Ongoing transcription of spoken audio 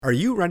Are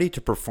you ready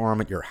to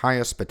perform at your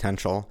highest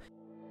potential?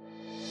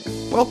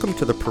 Welcome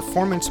to the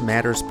Performance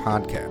Matters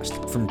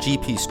podcast from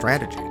GP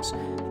Strategies.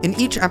 In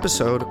each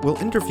episode, we'll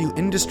interview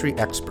industry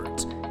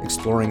experts,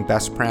 exploring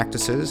best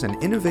practices and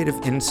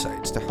innovative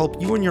insights to help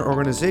you and your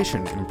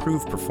organization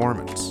improve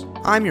performance.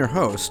 I'm your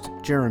host,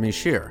 Jeremy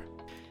Shear.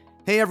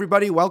 Hey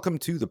everybody, welcome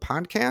to the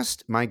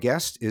podcast. My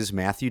guest is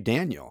Matthew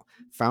Daniel,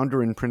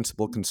 founder and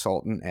principal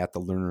consultant at the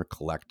Learner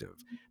Collective.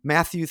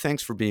 Matthew,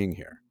 thanks for being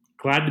here.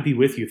 Glad to be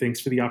with you. Thanks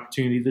for the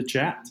opportunity to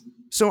chat.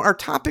 So our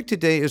topic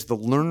today is the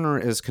learner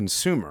as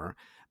consumer.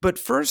 But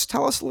first,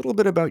 tell us a little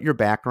bit about your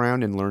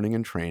background in learning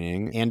and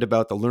training and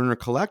about the Learner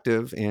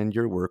Collective and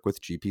your work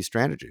with GP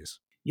Strategies.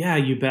 Yeah,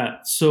 you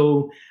bet.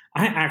 So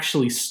I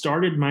actually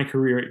started my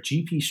career at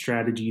GP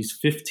Strategies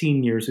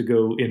 15 years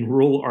ago in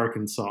rural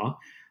Arkansas.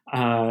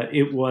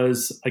 It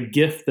was a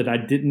gift that I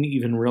didn't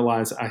even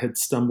realize I had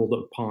stumbled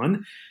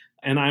upon.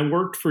 And I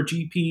worked for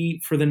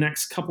GP for the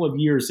next couple of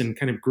years and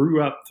kind of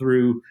grew up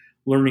through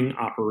learning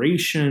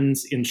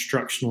operations,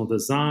 instructional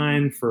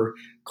design for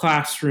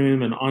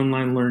classroom and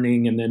online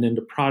learning, and then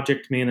into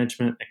project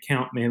management,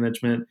 account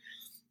management,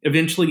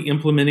 eventually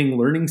implementing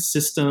learning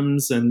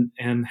systems and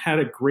had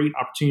a great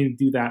opportunity to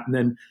do that. And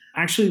then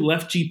actually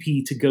left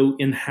GP to go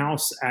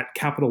in-house at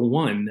Capital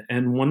One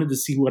and wanted to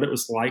see what it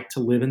was like to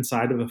live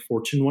inside of a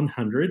Fortune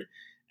 100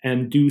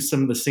 and do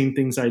some of the same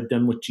things I'd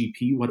done with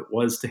GP, what it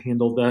was to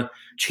handle the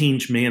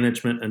change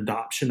management and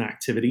adoption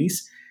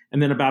activities.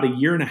 And then about a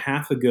year and a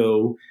half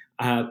ago,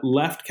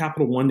 left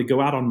Capital One to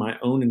go out on my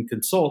own and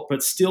consult,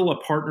 but still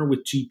a partner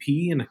with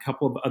GP and a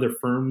couple of other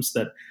firms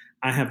that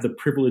I have the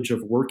privilege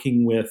of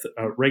working with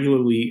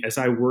regularly as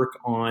I work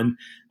on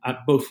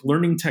both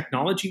learning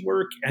technology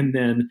work and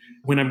then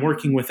when I'm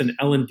working with an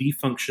L&D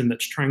function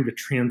that's trying to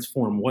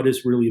transform what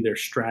is really their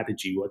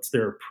strategy, what's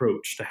their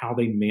approach to how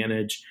they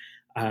manage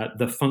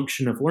the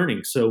function of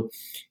learning. So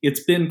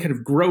it's been kind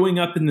of growing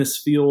up in this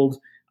field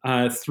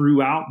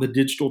throughout the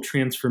digital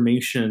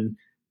transformation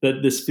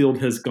that this field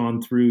has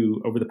gone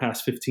through over the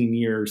past 15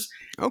 years.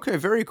 Okay,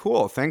 very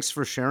cool. Thanks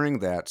for sharing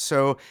that.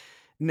 So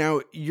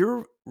now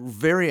you're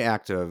very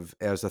active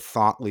as a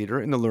thought leader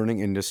in the learning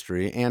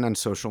industry and on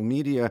social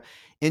media,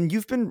 and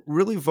you've been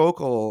really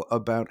vocal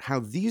about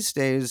how these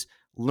days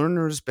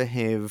learners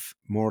behave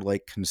more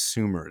like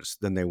consumers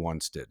than they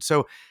once did.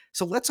 So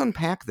let's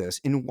unpack this.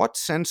 In what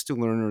sense do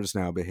learners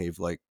now behave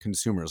like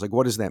consumers? Like,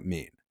 what does that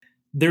mean?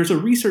 There's a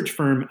research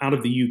firm out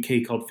of the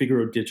UK called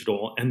Figaro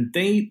Digital, and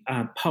they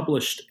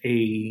published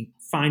a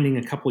finding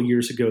a couple of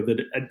years ago that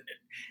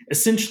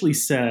essentially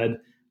said,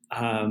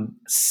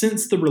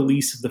 since the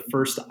release of the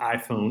first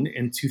iPhone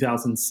in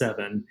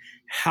 2007,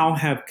 how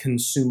have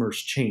consumers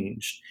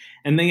changed?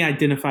 And they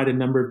identified a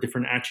number of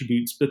different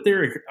attributes, but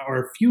there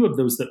are a few of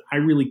those that I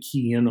really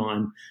key in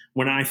on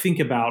when I think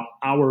about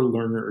our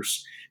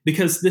learners,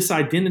 because this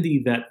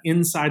identity that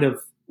inside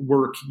of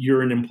work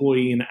you're an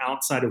employee and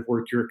outside of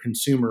work you're a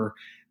consumer,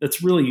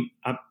 that's really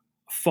a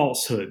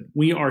falsehood.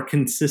 We are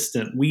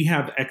consistent. We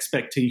have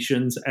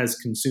expectations as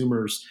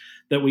consumers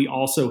that we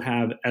also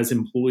have as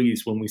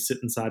employees when we sit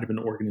inside of an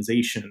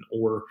organization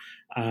or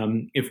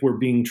if we're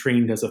being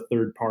trained as a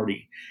third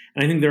party.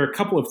 And I think there are a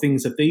couple of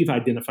things that they've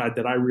identified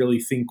that I really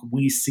think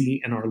we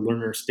see in our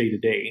learners day to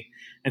day.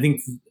 I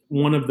think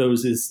one of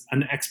those is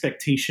an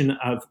expectation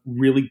of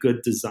really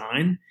good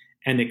design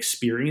and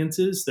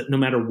experiences that no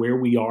matter where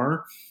we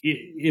are,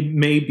 it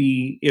may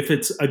be, if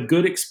it's a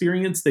good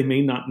experience, they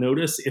may not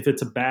notice. If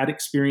it's a bad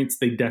experience,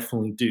 they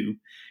definitely do.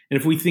 And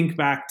if we think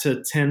back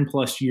to 10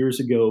 plus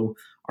years ago,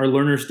 our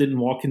learners didn't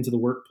walk into the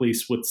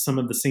workplace with some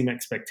of the same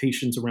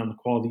expectations around the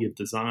quality of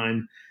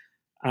design.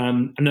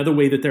 Another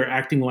way that they're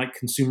acting like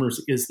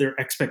consumers is their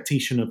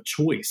expectation of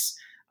choice,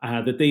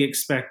 that they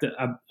expect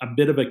a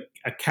bit of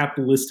a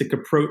capitalistic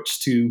approach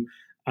to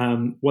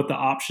what the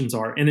options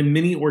are. And in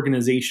many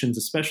organizations,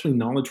 especially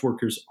knowledge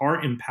workers,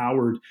 are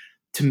empowered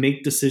to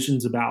make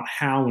decisions about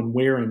how and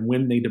where and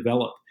when they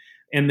develop.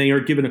 And they are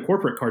given a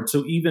corporate card.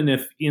 So even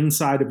if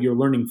inside of your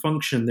learning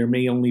function, there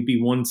may only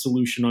be one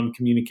solution on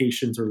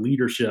communications or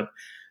leadership,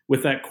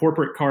 with that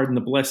corporate card and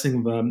the blessing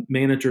of a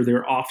manager,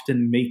 they're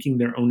often making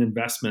their own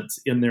investments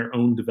in their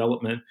own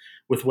development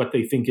with what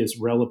they think is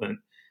relevant.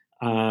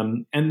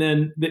 And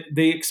then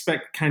they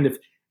expect kind of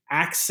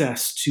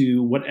access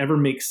to whatever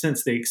makes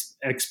sense. They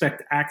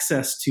expect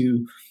access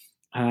to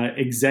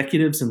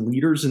executives and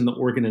leaders in the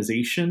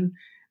organization.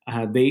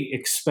 They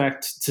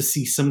expect to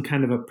see some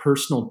kind of a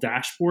personal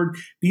dashboard.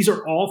 These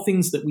are all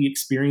things that we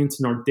experience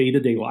in our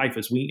day-to-day life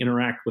as we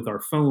interact with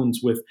our phones,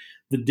 with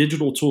the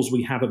digital tools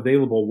we have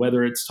available,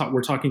 whether it's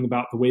we're talking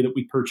about the way that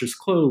we purchase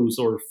clothes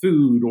or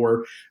food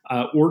or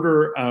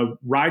order a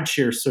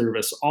rideshare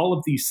service. All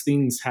of these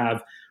things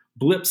have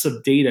blips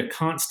of data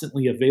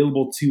constantly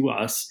available to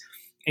us.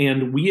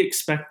 And we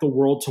expect the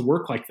world to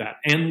work like that.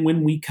 And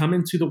when we come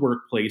into the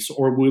workplace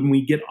or when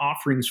we get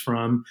offerings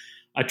from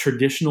a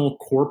traditional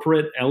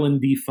corporate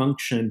L&D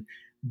function,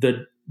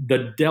 the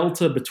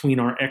delta between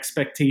our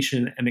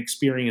expectation and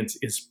experience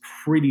is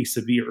pretty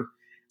severe.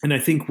 And I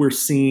think we're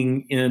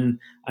seeing in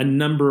a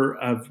number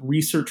of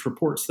research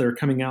reports that are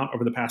coming out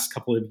over the past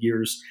couple of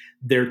years,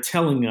 they're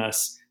telling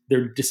us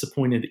they're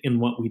disappointed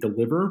in what we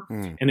deliver.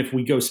 Mm. And if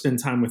we go spend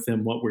time with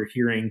them, what we're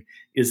hearing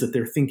is that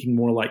they're thinking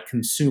more like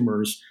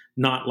consumers,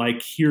 not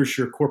like, here's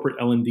your corporate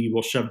L&D,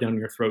 we'll shove down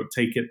your throat,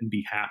 take it and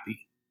be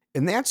happy.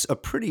 And that's a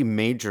pretty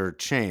major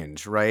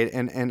change, right?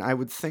 And I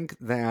would think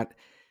that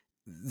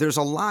there's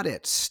a lot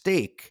at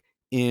stake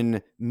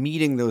in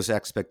meeting those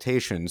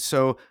expectations.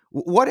 So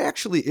what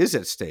actually is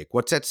at stake?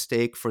 What's at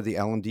stake for the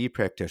L&D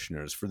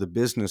practitioners, for the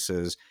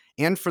businesses,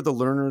 and for the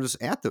learners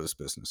at those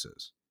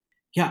businesses?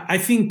 Yeah, I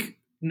think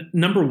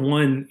number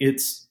one,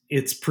 it's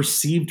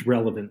perceived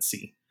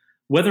relevancy.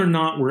 Whether or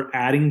not we're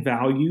adding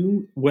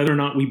value, whether or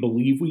not we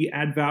believe we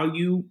add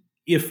value,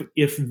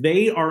 if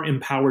they are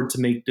empowered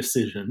to make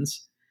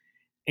decisions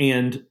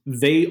and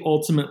they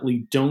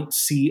ultimately don't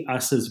see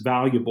us as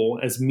valuable,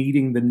 as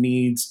meeting the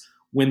needs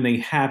when they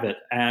have it,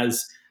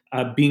 as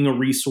being a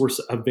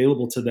resource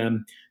available to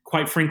them,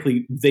 quite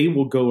frankly, they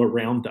will go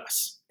around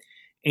us.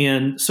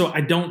 And so I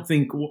don't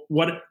think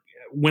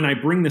when I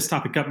bring this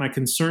topic up, my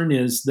concern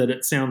is that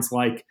it sounds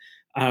like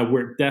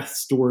we're at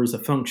death's door as a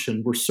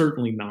function. We're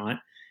certainly not.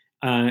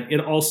 It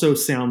also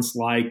sounds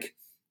like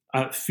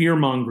fear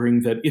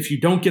mongering that if you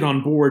don't get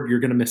on board, you're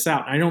going to miss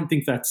out. I don't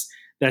think that's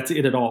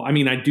it at all. I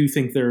mean, I do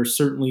think there are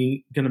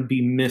certainly going to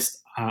be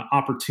missed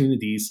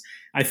opportunities.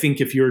 I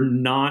think if you're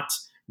not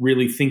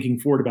really thinking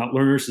forward about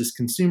learners as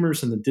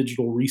consumers and the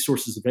digital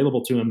resources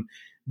available to them,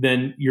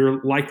 then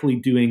you're likely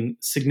doing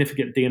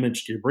significant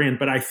damage to your brand.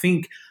 But I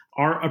think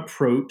our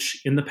approach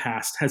in the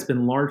past has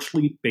been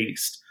largely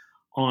based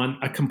on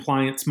a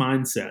compliance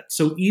mindset.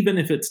 So even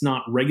if it's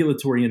not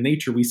regulatory in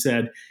nature, we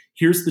said,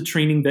 here's the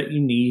training that you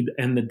need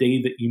and the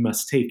day that you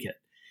must take it.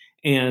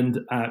 And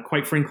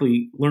quite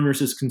frankly,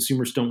 learners as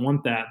consumers don't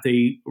want that.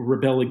 They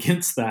rebel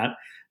against that.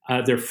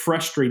 They're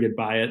frustrated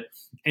by it.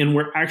 And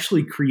we're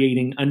actually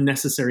creating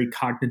unnecessary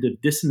cognitive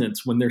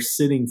dissonance when they're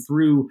sitting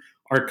through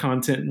our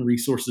content and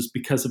resources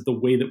because of the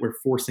way that we're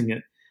forcing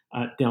it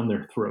down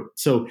their throat.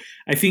 So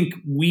I think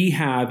we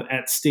have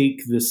at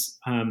stake this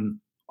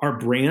our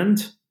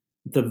brand,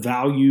 the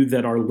value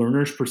that our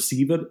learners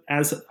perceive it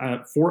as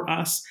for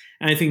us.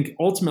 And I think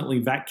ultimately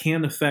that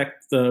can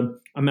affect the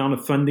amount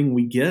of funding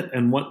we get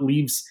and what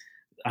leaves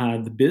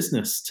the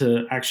business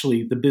to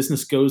actually, the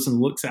business goes and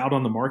looks out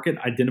on the market,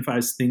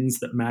 identifies things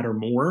that matter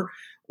more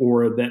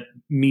or that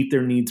meet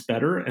their needs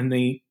better, and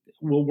they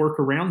will work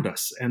around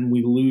us, and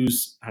we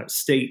lose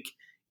stake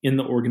in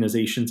the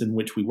organizations in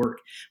which we work,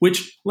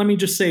 which, let me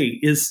just say,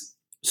 is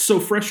so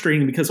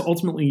frustrating because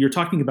ultimately you're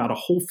talking about a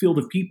whole field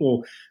of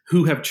people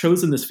who have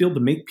chosen this field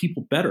to make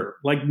people better.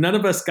 Like, none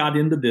of us got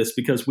into this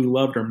because we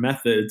loved our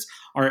methods,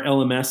 our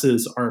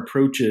LMSs, our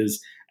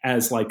approaches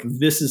as like,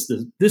 this is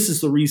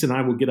the reason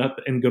I will get up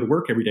and go to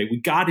work every day. We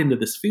got into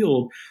this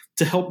field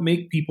to help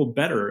make people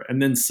better.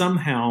 And then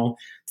somehow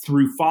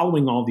through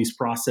following all these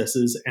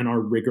processes and our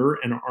rigor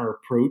and our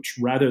approach,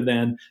 rather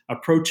than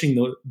approaching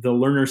the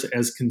learners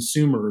as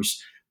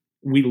consumers,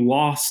 we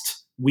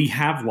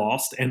have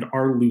lost and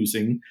are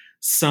losing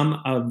some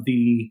of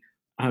the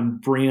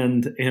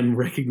brand and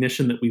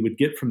recognition that we would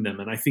get from them.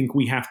 And I think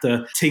we have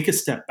to take a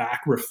step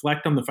back,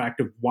 reflect on the fact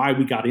of why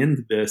we got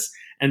into this,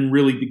 and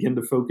really begin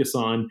to focus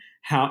on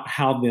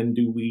how then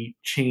do we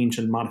change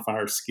and modify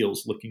our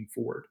skills looking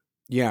forward.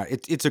 Yeah,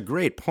 it's a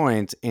great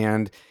point.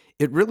 And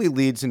it really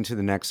leads into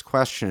the next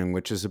question,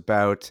 which is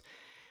about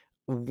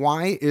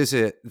why is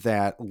it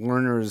that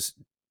learners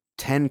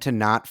tend to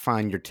not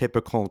find your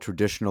typical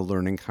traditional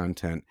learning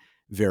content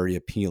very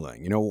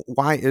appealing?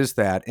 Why is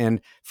that?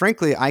 And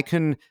frankly, I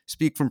can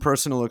speak from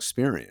personal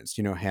experience,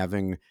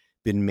 having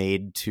been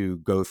made to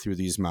go through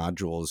these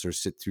modules or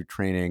sit through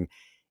training.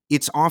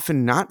 It's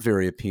often not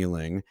very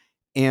appealing.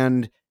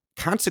 And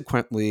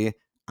consequently,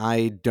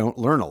 I don't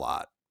learn a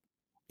lot.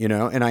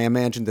 And I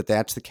imagine that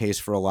that's the case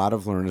for a lot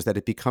of learners, that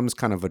it becomes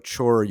kind of a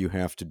chore you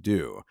have to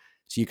do.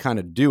 So you kind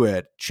of do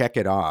it, check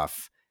it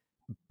off.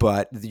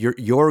 But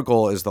your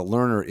goal as the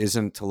learner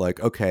isn't to like,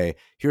 okay,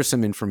 here's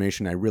some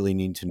information I really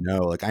need to know.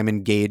 Like, I'm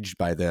engaged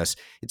by this.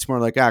 It's more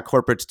like,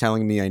 corporate's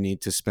telling me I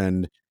need to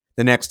spend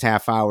the next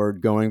half hour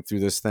going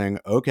through this thing.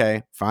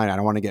 Okay, fine. I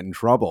don't want to get in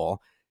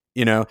trouble,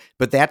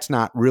 but that's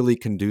not really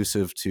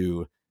conducive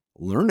to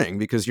learning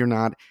because you're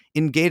not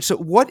engaged. So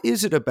what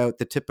is it about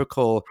the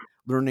typical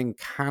learning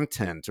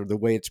content or the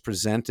way it's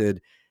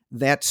presented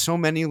that so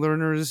many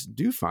learners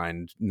do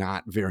find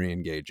not very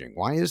engaging?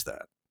 Why is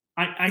that?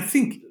 I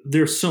think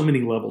there's so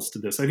many levels to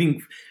this. I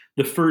think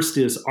the first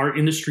is our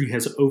industry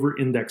has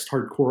over-indexed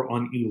hardcore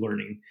on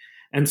e-learning.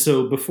 And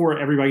so before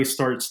everybody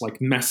starts like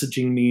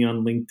messaging me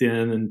on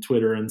LinkedIn and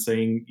Twitter and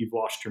saying you've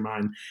lost your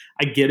mind,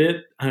 I get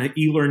it.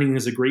 E-learning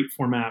is a great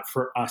format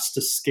for us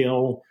to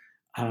scale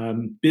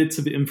bits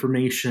of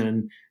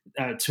information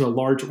to a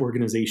large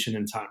organization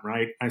in time,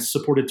 right? I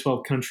supported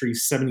 12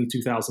 countries,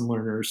 72,000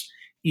 learners.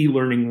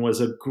 E-learning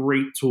was a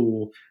great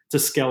tool to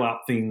scale out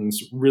things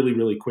really,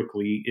 really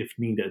quickly if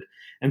needed.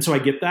 And so I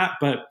get that.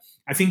 But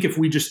I think if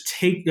we just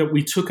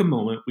we took a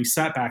moment, we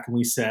sat back and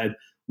we said,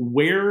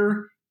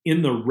 where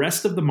in the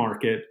rest of the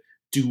market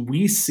do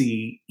we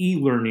see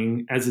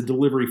e-learning as a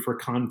delivery for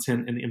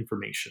content and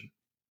information?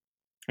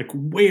 Like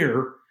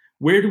where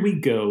do we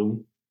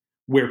go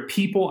where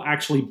people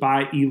actually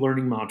buy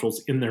e-learning modules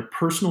in their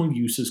personal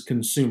use as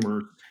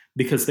consumers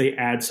because they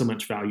add so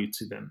much value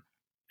to them?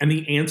 And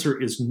the answer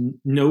is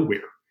nowhere.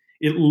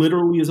 It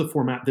literally is a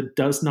format that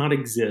does not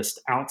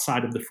exist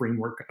outside of the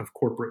framework of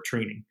corporate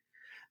training.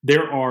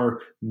 There are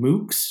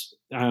MOOCs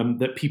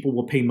that people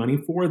will pay money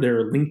for. There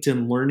are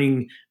LinkedIn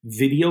Learning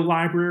video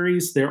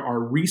libraries. There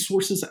are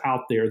resources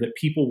out there that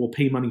people will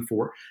pay money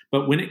for.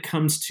 But when it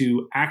comes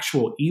to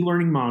actual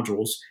e-learning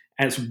modules,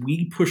 as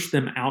we push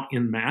them out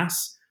in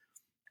mass,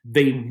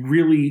 they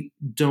really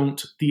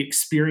don't. The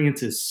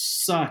experience is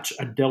such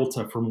a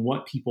delta from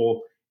what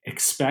people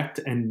expect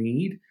and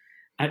need.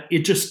 It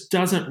just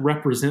doesn't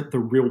represent the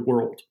real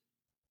world.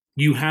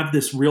 You have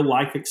this real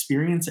life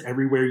experience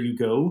everywhere you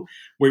go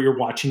where you're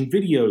watching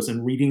videos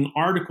and reading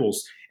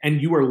articles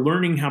and you are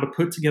learning how to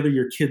put together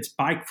your kid's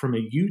bike from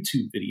a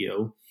YouTube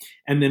video.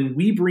 And then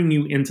we bring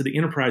you into the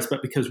enterprise,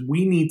 but because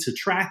we need to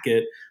track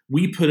it,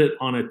 we put it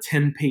on a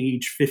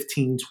 10-page,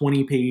 15,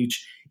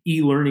 20-page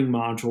e-learning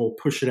module,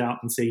 push it out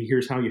and say,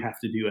 here's how you have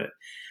to do it.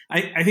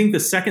 I think the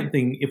second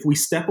thing, if we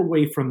step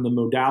away from the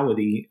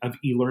modality of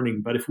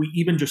e-learning, but if we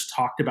even just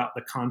talked about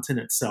the content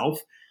itself,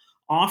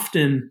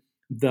 often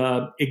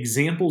the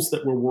examples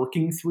that we're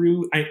working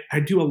through,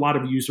 I do a lot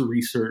of user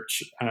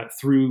research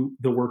through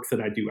the work that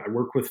I do. I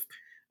work with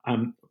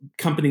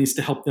companies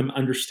to help them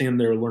understand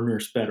their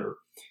learners better.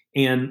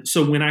 And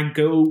so when I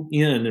go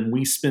in and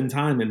we spend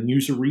time in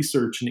user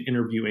research and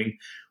interviewing,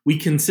 we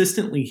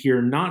consistently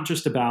hear not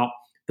just about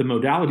the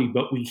modality,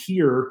 but we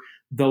hear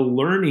the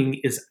learning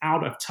is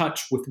out of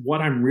touch with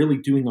what I'm really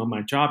doing on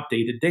my job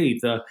day to day.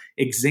 The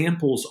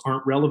examples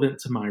aren't relevant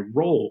to my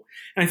role.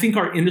 And I think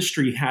our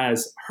industry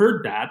has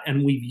heard that,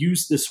 and we've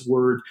used this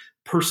word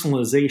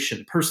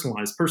personalization,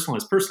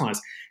 personalize.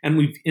 And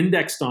we've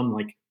indexed on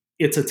like,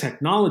 it's a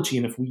technology.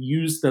 And if we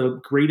use the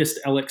greatest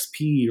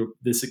LXP or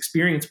this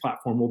experience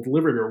platform, we'll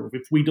deliver it. Or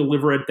if we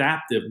deliver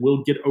adaptive,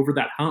 we'll get over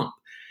that hump.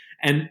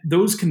 And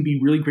those can be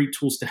really great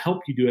tools to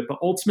help you do it. But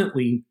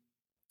ultimately,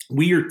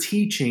 we are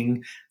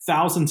teaching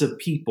thousands of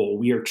people.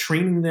 We are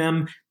training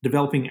them,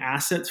 developing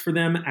assets for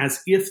them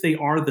as if they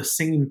are the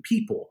same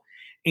people.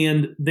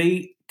 And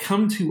they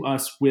come to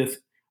us with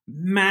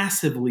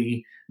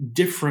massively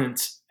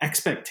different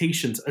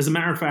expectations. As a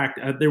matter of fact,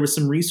 there was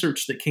some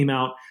research that came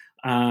out,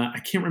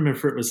 I can't remember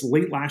if it was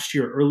late last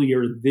year or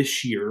earlier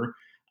this year,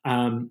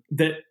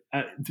 that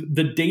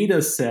the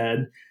data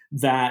said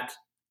that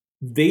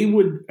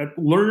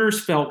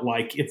learners felt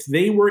like if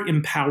they were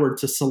empowered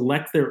to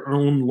select their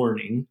own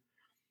learning,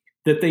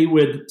 that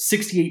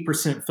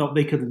 68% felt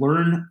they could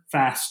learn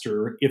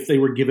faster if they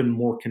were given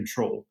more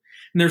control.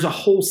 And there's a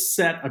whole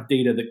set of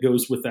data that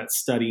goes with that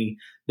study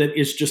that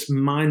is just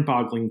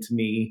mind-boggling to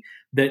me,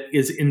 that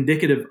is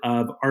indicative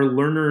of our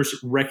learners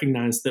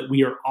recognize that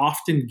we are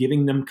often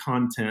giving them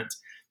content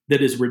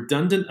that is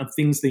redundant of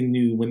things they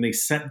knew when they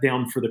sat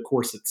down for the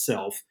course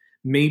itself.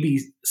 Maybe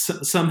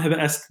some have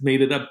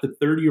estimated up to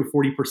 30 or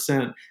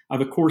 40% of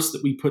a course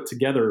that we put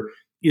together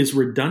is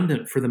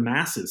redundant for the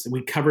masses, and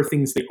we cover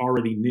things they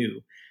already knew.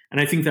 And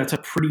I think that's a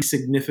pretty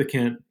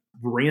significant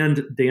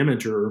brand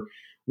damager.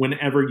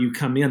 Whenever you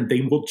come in,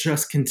 they will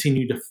just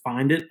continue to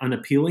find it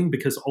unappealing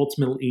because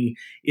ultimately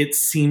it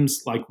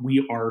seems like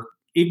we are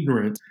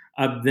ignorant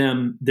of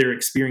them, their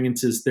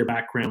experiences, their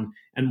background,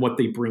 and what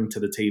they bring to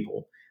the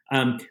table.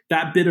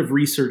 That bit of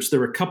research, there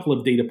were a couple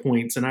of data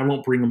points, and I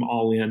won't bring them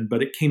all in,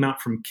 but it came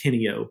out from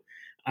Keneo.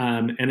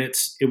 And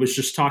it was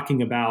just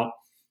talking about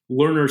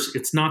learners.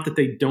 It's not that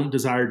they don't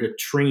desire to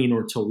train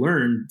or to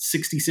learn.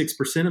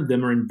 66% of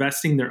them are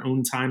investing their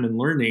own time in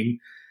learning,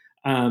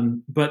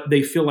 but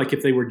they feel like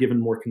if they were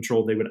given more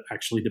control, they would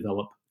actually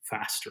develop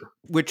faster.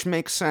 Which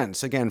makes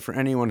sense. Again, for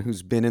anyone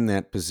who's been in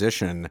that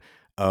position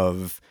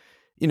of,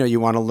 you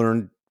want to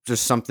learn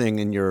just something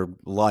in your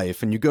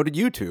life and you go to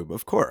YouTube,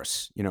 of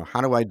course, how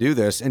do I do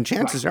this? And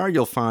chances are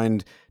you'll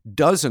find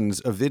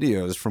dozens of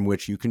videos from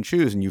which you can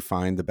choose and you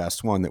find the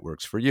best one that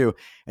works for you.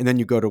 And then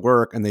you go to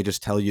work and they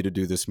just tell you to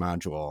do this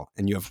module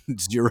and you have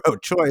zero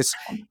choice.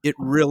 It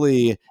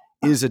really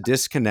is a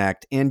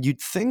disconnect. And you'd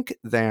think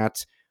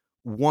that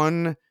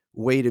one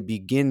way to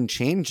begin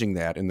changing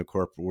that in the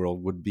corporate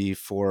world would be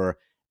for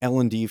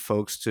L&D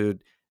folks to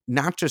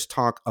not just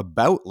talk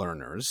about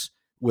learners,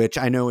 which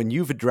I know, and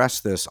you've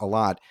addressed this a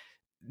lot,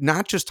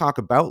 not just talk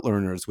about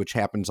learners, which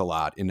happens a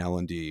lot in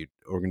L&D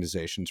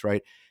organizations,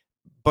 right?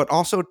 But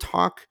also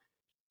talk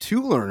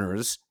to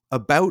learners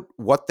about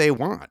what they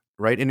want,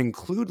 right? And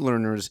include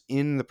learners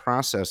in the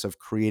process of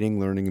creating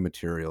learning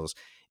materials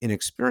and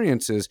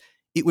experiences.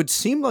 It would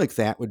seem like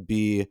that would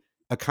be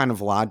a kind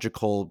of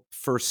logical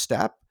first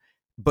step,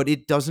 but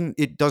it doesn't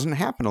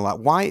happen a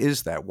lot. Why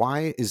is that?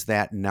 Why is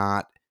that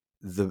not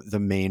the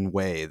main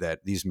way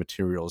that these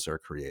materials are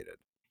created?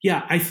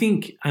 Yeah, I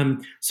think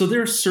so.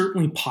 There are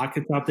certainly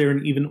pockets out there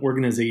and even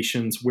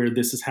organizations where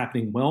this is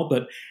happening well.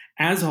 But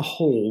as a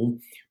whole,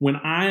 when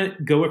I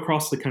go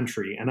across the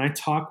country and I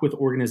talk with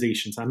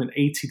organizations, I'm an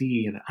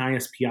ATD and an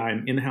ISPI,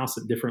 I'm in house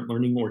at different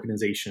learning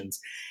organizations,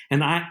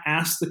 and I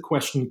ask the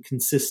question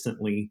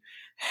consistently: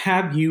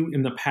 have you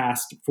in the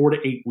past 4 to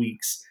 8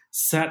 weeks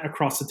sat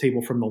across the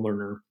table from the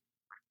learner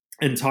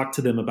and talk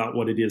to them about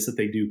what it is that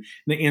they do? And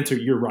the answer,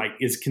 you're right,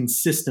 is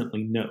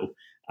consistently no.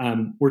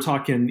 We're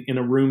talking in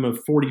a room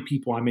of 40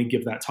 people I may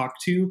give that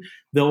talk to,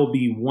 there'll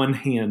be one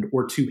hand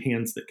or two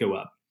hands that go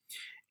up.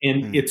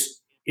 And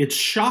it's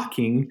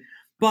shocking,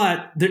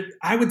 but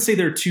I would say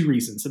there are two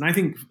reasons. And I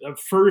think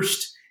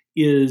first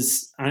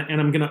is, and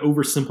I'm going to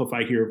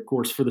oversimplify here, of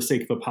course, for the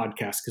sake of a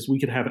podcast, because we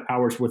could have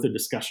hours worth of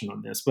discussion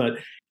on this, but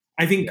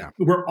I think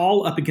we're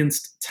all up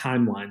against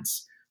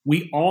timelines.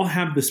 We all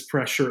have this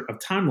pressure of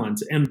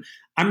timelines. And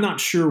I'm not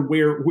sure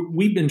where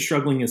we've been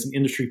struggling as an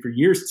industry for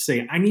years to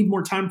say, I need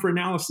more time for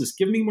analysis.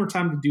 Give me more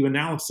time to do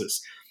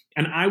analysis.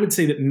 And I would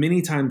say that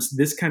many times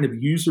this kind of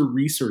user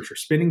research or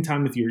spending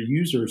time with your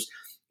users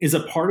is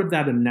a part of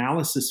that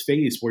analysis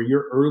phase where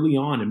you're early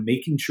on and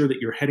making sure that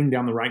you're heading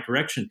down the right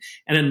direction.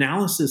 And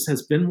analysis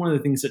has been one of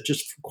the things that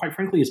just, quite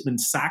frankly, has been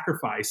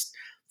sacrificed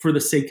for the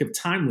sake of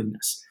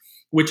timeliness.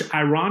 Which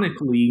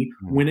ironically,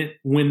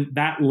 when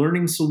that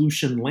learning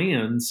solution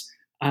lands,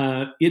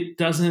 it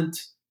doesn't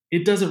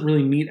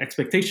really meet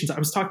expectations. I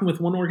was talking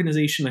with one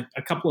organization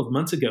a couple of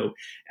months ago,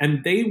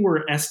 and they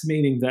were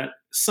estimating that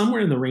somewhere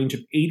in the range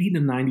of 80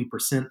 to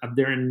 90% of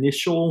their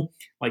initial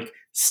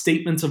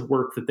statements of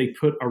work that they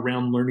put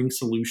around learning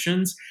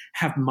solutions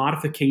have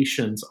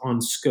modifications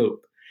on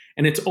scope.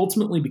 And it's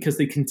ultimately because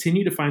they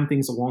continue to find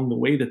things along the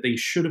way that they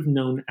should have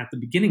known at the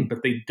beginning,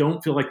 but they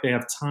don't feel like they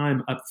have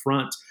time up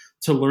front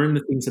to learn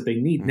the things that they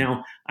need.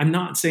 Now, I'm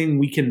not saying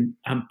we can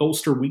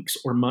bolster weeks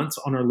or months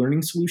on our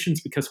learning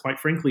solutions, because quite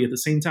frankly, at the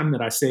same time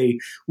that I say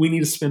we need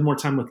to spend more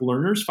time with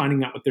learners,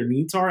 finding out what their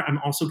needs are, I'm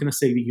also going to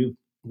say to you,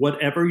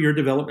 whatever your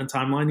development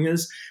timeline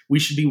is, we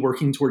should be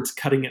working towards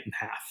cutting it in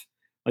half.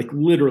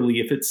 Literally,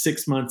 if it's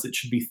 6 months, it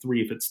should be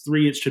 3. If it's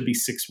 3, it should be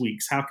 6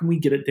 weeks. How can we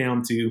get it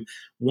down to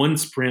 1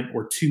 sprint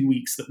or 2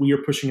 weeks that we are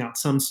pushing out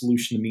some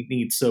solution to meet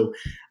needs? So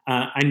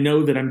I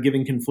know that I'm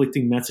giving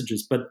conflicting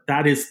messages, but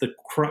that is the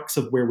crux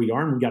of where we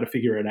are, and we got to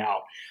figure it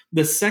out.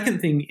 The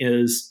second thing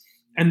is,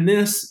 and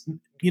this,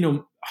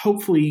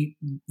 hopefully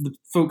the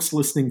folks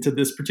listening to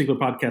this particular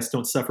podcast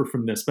don't suffer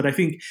from this, but I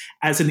think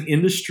as an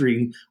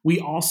industry, we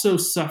also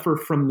suffer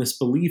from this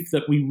belief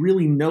that we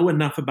really know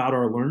enough about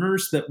our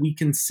learners that we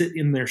can sit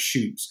in their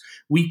shoes.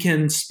 We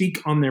can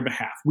speak on their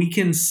behalf. We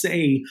can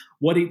say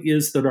what it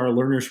is that our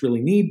learners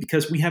really need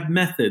because we have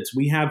methods.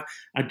 We have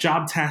a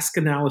job task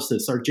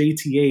analysis, our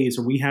JTAs,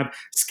 or we have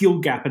skill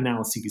gap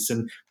analyses,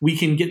 and we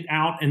can get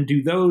out and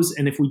do those.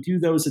 And if we do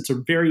those, it's a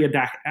very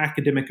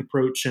academic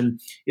approach,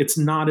 and it's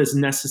not as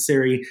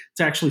necessary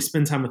to actually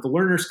spend time with the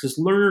learners because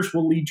learners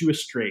will lead you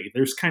astray.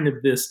 There's kind of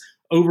this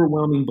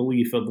overwhelming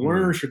belief of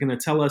learners are going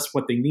to tell us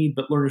what they need,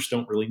 but learners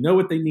don't really know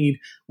what they need.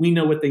 We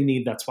know what they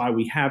need. That's why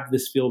we have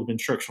this field of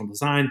instructional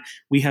design.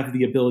 We have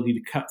the ability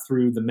to cut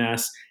through the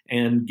mess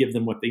and give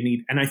them what they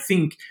need. And I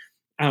think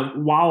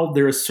while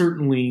there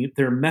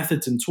are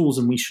methods and tools,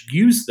 and we should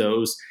use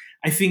those,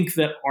 I think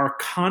that our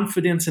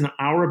confidence in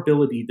our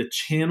ability to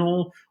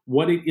channel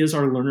what it is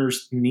our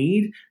learners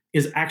need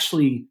is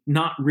actually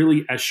not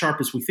really as sharp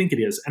as we think it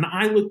is. And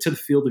I look to the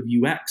field of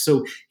UX.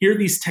 So here are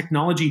these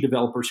technology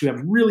developers who have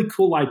really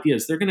cool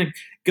ideas. They're going to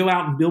go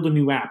out and build a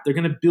new app. They're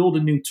going to build a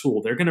new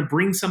tool. They're going to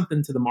bring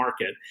something to the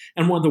market.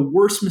 And one of the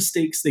worst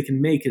mistakes they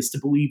can make is to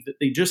believe that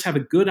they just have a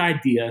good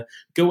idea,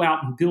 go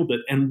out and build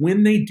it. And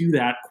when they do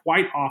that,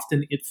 quite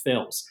often it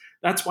fails.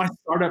 That's why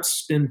startups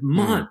spend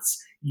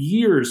months,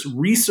 years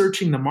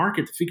researching the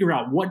market to figure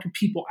out what do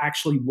people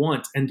actually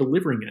want and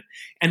delivering it.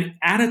 And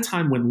at a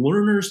time when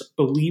learners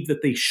believe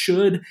that they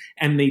should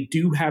and they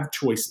do have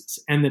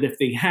choices, and that if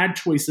they had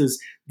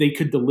choices, they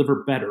could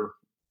deliver better,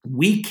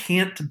 we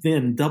can't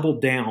then double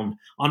down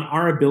on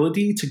our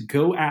ability to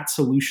go at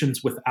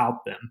solutions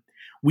without them.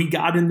 We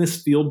got in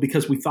this field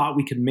because we thought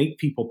we could make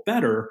people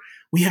better.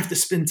 We have to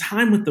spend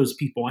time with those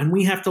people, and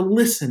we have to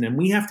listen, and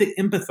we have to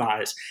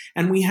empathize,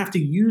 and we have to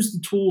use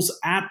the tools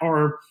at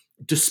our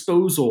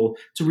disposal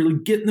to really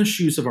get in the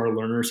shoes of our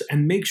learners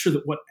and make sure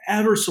that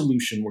whatever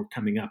solution we're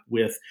coming up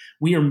with,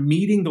 we are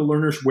meeting the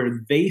learners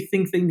where they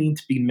think they need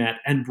to be met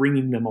and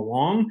bringing them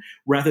along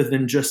rather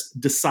than just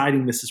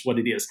deciding this is what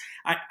it is.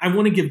 I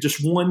want to give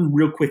just one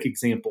real quick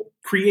example.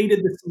 Created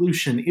the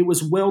solution. It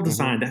was well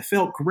designed. I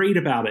felt great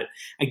about it.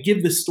 I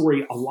give this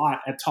story a lot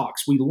at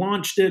talks. We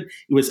launched it.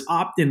 It was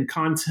opt-in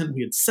content.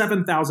 We had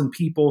 7,000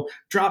 people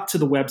drop to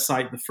the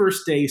website the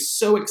first day,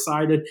 so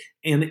excited.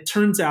 And it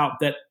turns out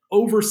that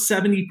over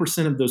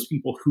 70% of those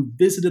people who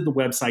visited the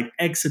website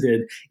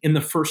exited in the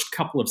first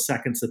couple of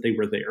seconds that they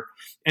were there.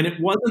 And it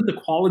wasn't the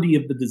quality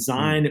of the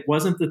design. It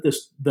wasn't that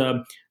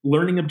the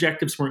learning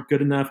objectives weren't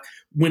good enough.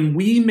 When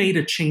we made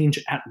a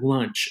change at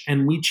lunch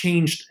and we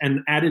changed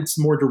and added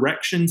some more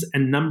directions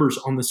and numbers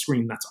on the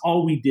screen, that's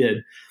all we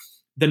did.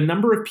 the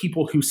number of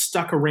people who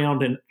stuck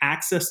around and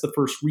accessed the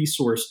first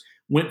resource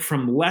went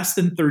from less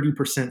than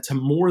 30% to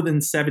more than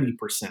 70%.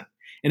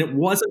 And it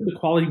wasn't the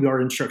quality of our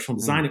instructional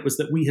design. It was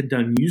that we had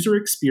done user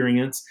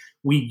experience.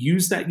 We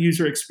used that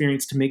user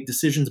experience to make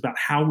decisions about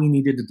how we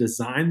needed to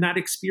design that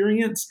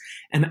experience.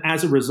 And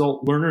as a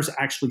result, learners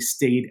actually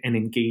stayed and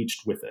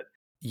engaged with it.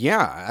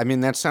 Yeah, I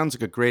mean, that sounds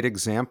like a great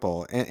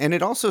example. And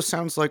it also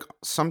sounds like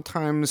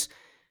sometimes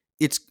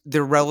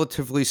they're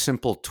relatively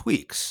simple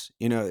tweaks,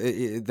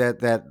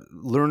 that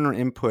learner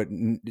input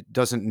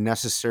doesn't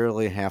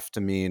necessarily have to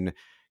mean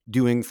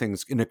doing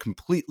things in a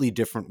completely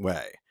different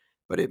way,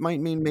 but it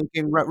might mean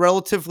making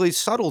relatively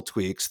subtle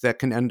tweaks that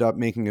can end up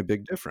making a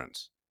big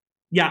difference.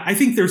 Yeah, I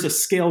think there's a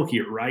scale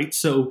here, right?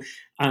 So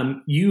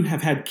you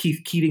have had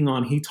Keith Keating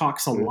on. He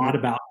talks a lot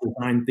about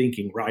design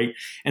thinking, right?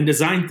 And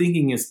design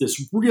thinking is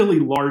this really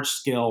large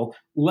scale,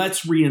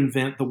 let's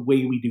reinvent the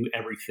way we do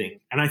everything.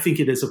 And I think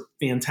it is a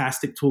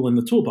fantastic tool in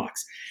the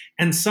toolbox.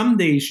 And some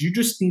days you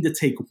just need to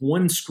take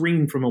one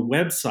screen from a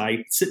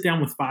website, sit down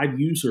with 5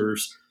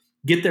 users,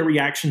 get their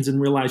reactions,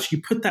 and realize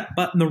you put that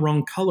button the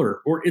wrong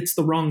color or it's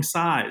the wrong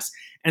size.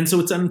 And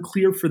so it's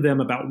unclear for them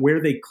about where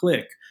they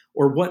click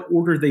or what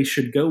order they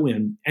should go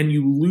in, and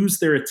you lose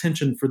their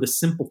attention for the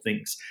simple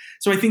things.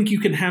 So I think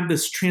you can have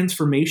this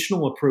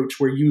transformational approach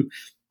where you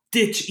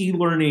ditch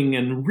e-learning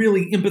and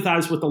really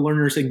empathize with the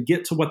learners and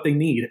get to what they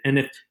need.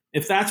 And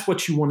if that's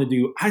what you want to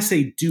do, I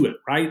say do it,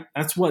 right?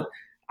 That's what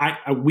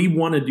we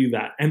want to do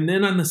that. And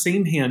then on the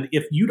same hand,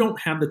 if you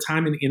don't have the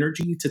time and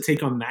energy to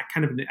take on that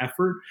kind of an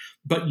effort,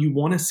 but you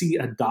want to see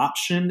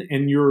adoption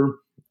and your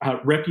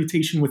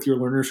reputation with your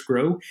learners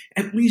grow,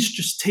 at least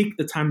just take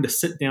the time to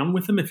sit down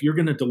with them. If you're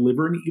going to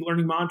deliver an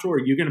e-learning module or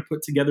you're going to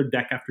put together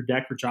deck after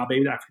deck or job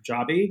aid after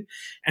job aid,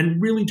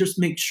 and really just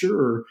make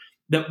sure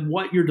that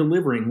what you're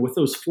delivering with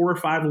those 4 or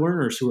 5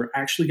 learners who are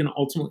actually going to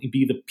ultimately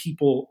be the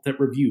people that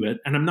review it.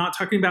 And I'm not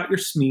talking about your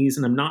SMEs,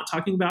 and I'm not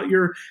talking about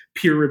your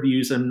peer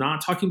reviews. I'm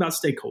not talking about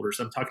stakeholders.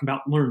 I'm talking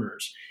about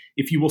learners.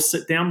 If you will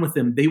sit down with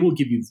them, they will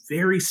give you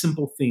very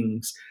simple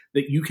things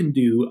that you can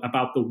do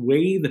about the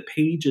way the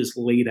page is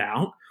laid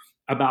out,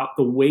 about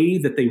the way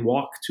that they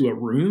walk to a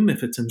room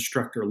if it's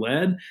instructor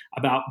led,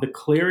 about the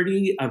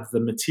clarity of the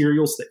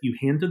materials that you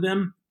hand to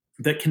them,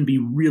 that can be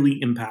really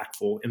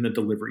impactful in the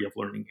delivery of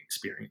learning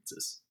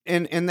experiences.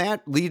 And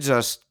that leads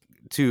us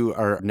to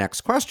our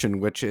next question,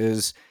 which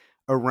is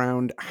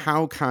around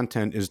how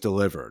content is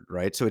delivered,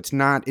 right? So it's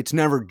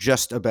never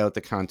just about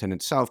the content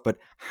itself, but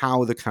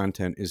how the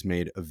content is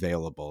made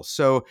available.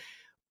 So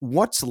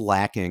what's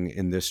lacking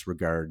in this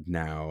regard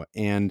now?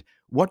 And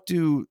what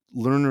do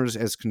learners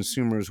as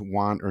consumers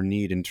want or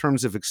need in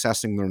terms of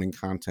accessing learning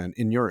content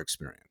in your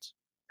experience?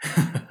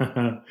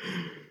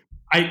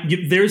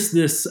 There's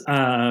this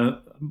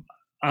a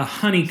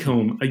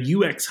honeycomb, a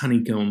UX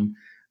honeycomb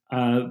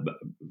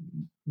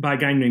by a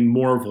guy named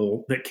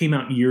Morville that came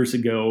out years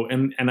ago,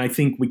 and I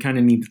think we kind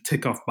of need to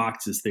tick off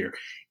boxes there.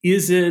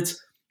 Is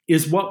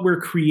what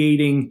we're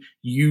creating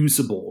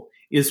usable?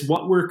 Is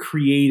what we're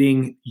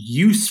creating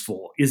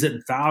useful? Is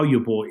it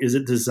valuable? Is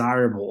it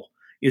desirable?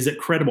 Is it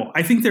credible?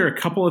 I think there are a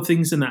couple of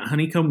things in that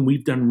honeycomb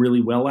we've done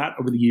really well at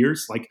over the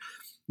years. Like,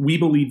 we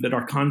believe that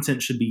our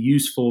content should be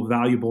useful,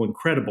 valuable, and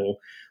credible.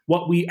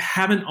 What we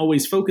haven't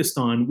always focused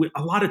on,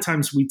 a lot of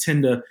times we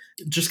tend to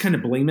just kind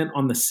of blame it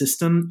on the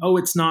system. Oh,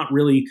 it's not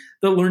really,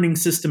 the learning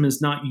system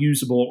is not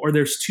usable, or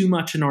there's too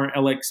much in our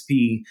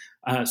LXP,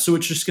 so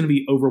it's just going to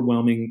be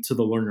overwhelming to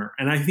the learner.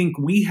 And I think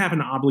we have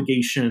an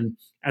obligation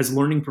as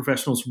learning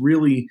professionals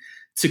really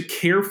to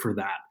care for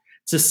that,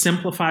 to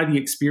simplify the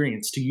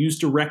experience, to use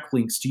direct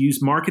links, to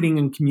use marketing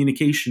and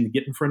communication to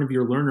get in front of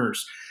your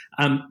learners,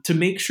 to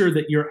make sure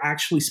that you're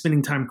actually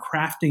spending time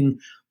crafting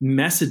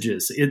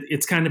messages.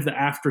 It's kind of the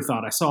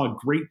afterthought. I saw a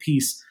great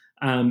piece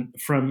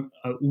from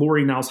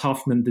Lori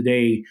Niles-Hoffman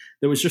today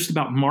that was just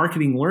about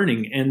marketing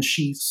learning. And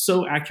she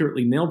so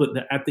accurately nailed it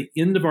that at the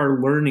end of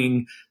our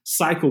learning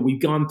cycle,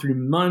 we've gone through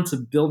months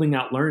of building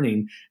out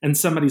learning. And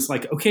somebody's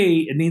like, okay,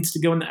 it needs to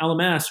go in the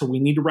LMS, or we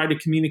need to write a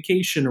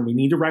communication, or we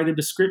need to write a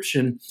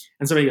description.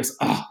 And somebody goes,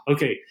 oh,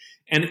 okay.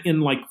 And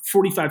in like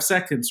 45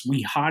 seconds,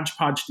 we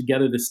hodgepodge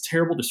together this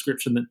terrible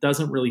description that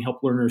doesn't really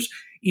help learners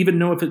even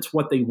know if it's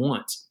what they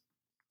want.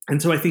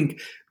 And so I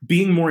think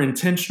being more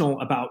intentional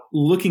about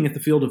looking at the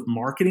field of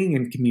marketing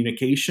and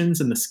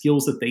communications and the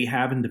skills that they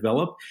have and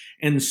develop,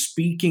 and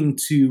speaking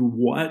to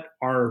what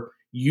our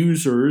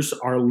users,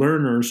 our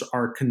learners,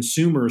 our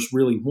consumers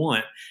really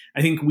want,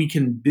 I think we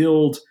can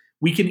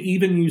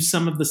even use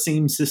some of the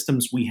same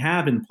systems we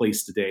have in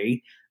place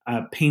today,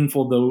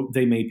 painful though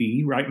they may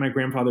be, right? My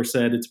grandfather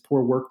said it's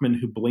poor workman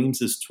who blames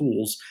his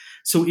tools.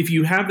 So if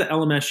you have the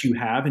LMS you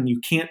have and you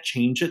can't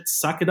change it,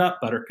 suck it up,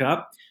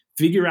 buttercup.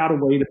 Figure out a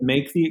way to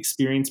make the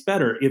experience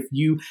better.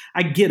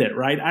 I get it,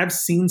 right? I've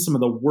seen some of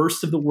the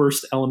worst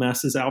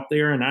LMSs out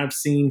there, and I've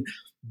seen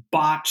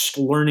botched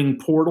learning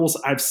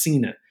portals. I've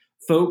seen it.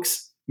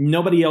 Folks,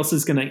 nobody else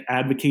is going to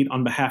advocate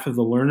on behalf of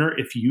the learner.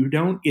 If you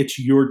don't, it's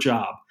your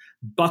job.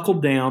 Buckle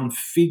down,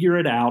 figure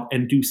it out,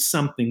 and do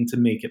something to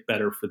make it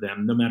better for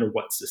them, no matter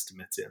what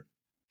system it's in.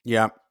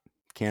 Yeah,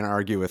 Can't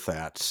argue with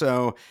that.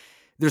 So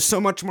there's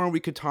so much more we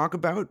could talk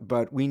about,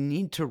 but we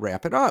need to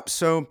wrap it up.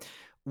 So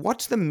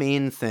what's the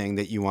main thing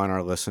that you want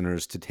our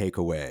listeners to take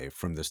away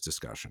from this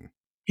discussion?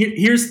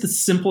 Here's the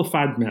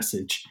simplified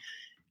message.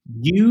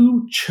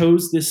 You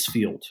chose this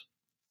field.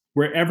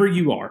 Wherever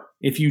you are,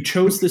 if you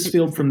chose this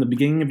field from the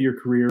beginning of your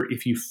career,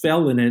 if you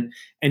fell in it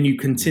and you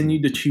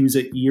continue to choose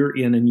it year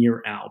in and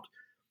year out,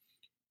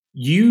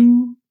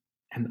 you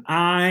and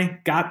I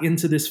got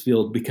into this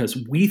field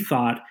because we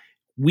thought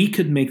we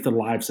could make the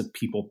lives of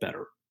people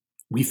better.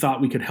 We thought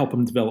we could help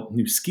them develop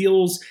new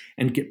skills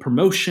and get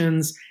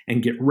promotions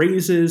and get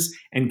raises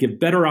and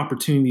give better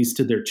opportunities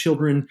to their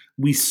children.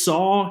 We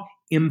saw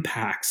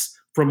impacts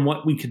from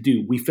what we could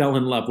do. We fell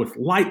in love with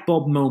light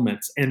bulb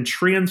moments and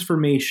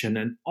transformation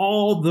and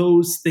all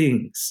those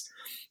things.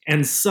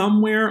 And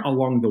somewhere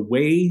along the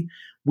way,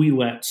 we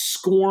let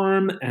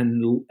SCORM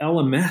and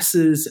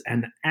LMSs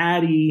and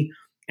ADDIE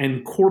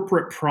and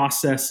corporate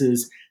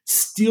processes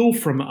steal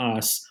from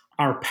us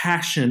our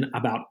passion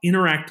about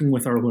interacting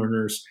with our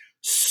learners,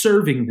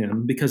 serving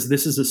them, because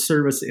this is a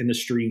service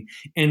industry,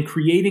 and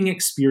creating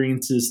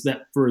experiences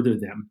that further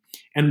them.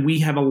 And we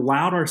have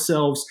allowed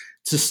ourselves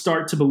to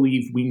start to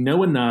believe we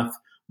know enough,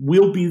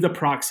 we'll be the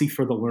proxy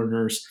for the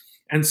learners.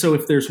 And so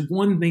if there's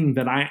one thing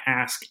that I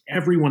ask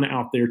everyone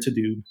out there to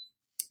do,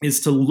 is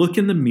to look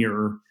in the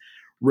mirror,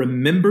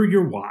 remember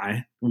your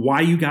why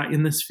you got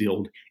in this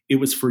field. It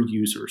was for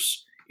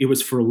users. It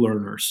was for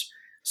learners.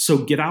 So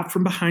get out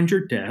from behind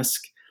your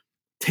desk,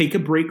 take a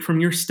break from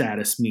your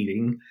status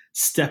meeting,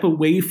 step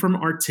away from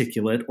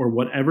Articulate or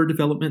whatever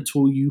development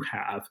tool you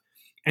have,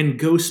 and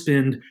go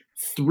spend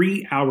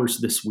 3 hours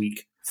this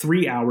week.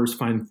 3 hours,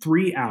 find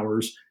 3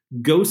 hours,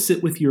 go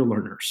sit with your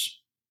learners.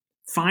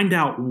 Find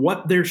out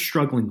what they're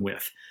struggling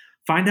with.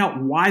 Find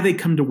out why they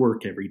come to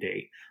work every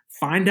day.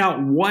 Find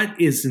out what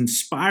is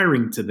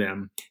inspiring to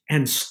them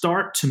and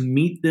start to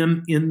meet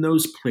them in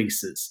those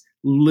places.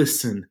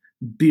 Listen,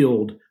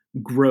 build,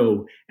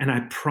 grow. And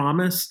I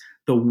promise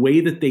the way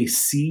that they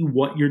see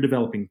what you're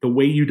developing, the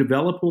way you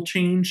develop will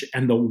change,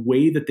 and the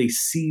way that they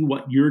see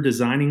what you're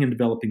designing and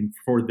developing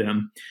for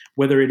them,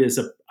 whether it is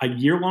a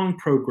year-long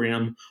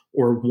program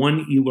or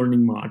one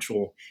e-learning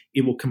module,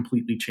 it will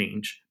completely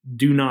change.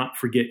 Do not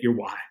forget your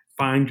why.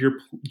 Find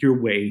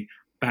your way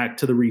back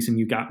to the reason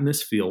you got in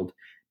this field.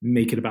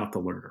 Make it about the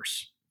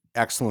learners.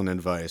 Excellent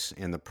advice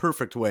and the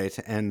perfect way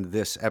to end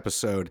this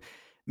episode.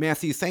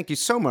 Matthew, thank you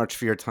so much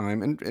for your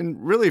time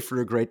and really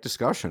for a great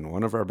discussion,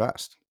 one of our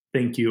best.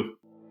 Thank you.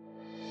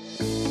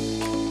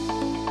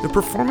 The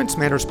Performance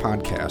Matters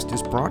podcast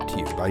is brought to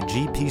you by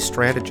GP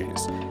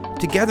Strategies.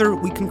 Together,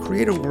 we can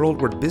create a world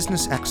where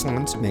business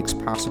excellence makes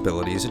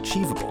possibilities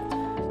achievable.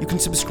 You can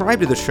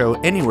subscribe to the show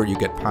anywhere you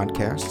get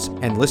podcasts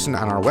and listen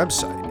on our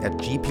website at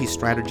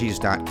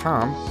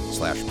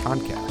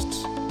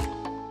gpstrategies.com/podcasts.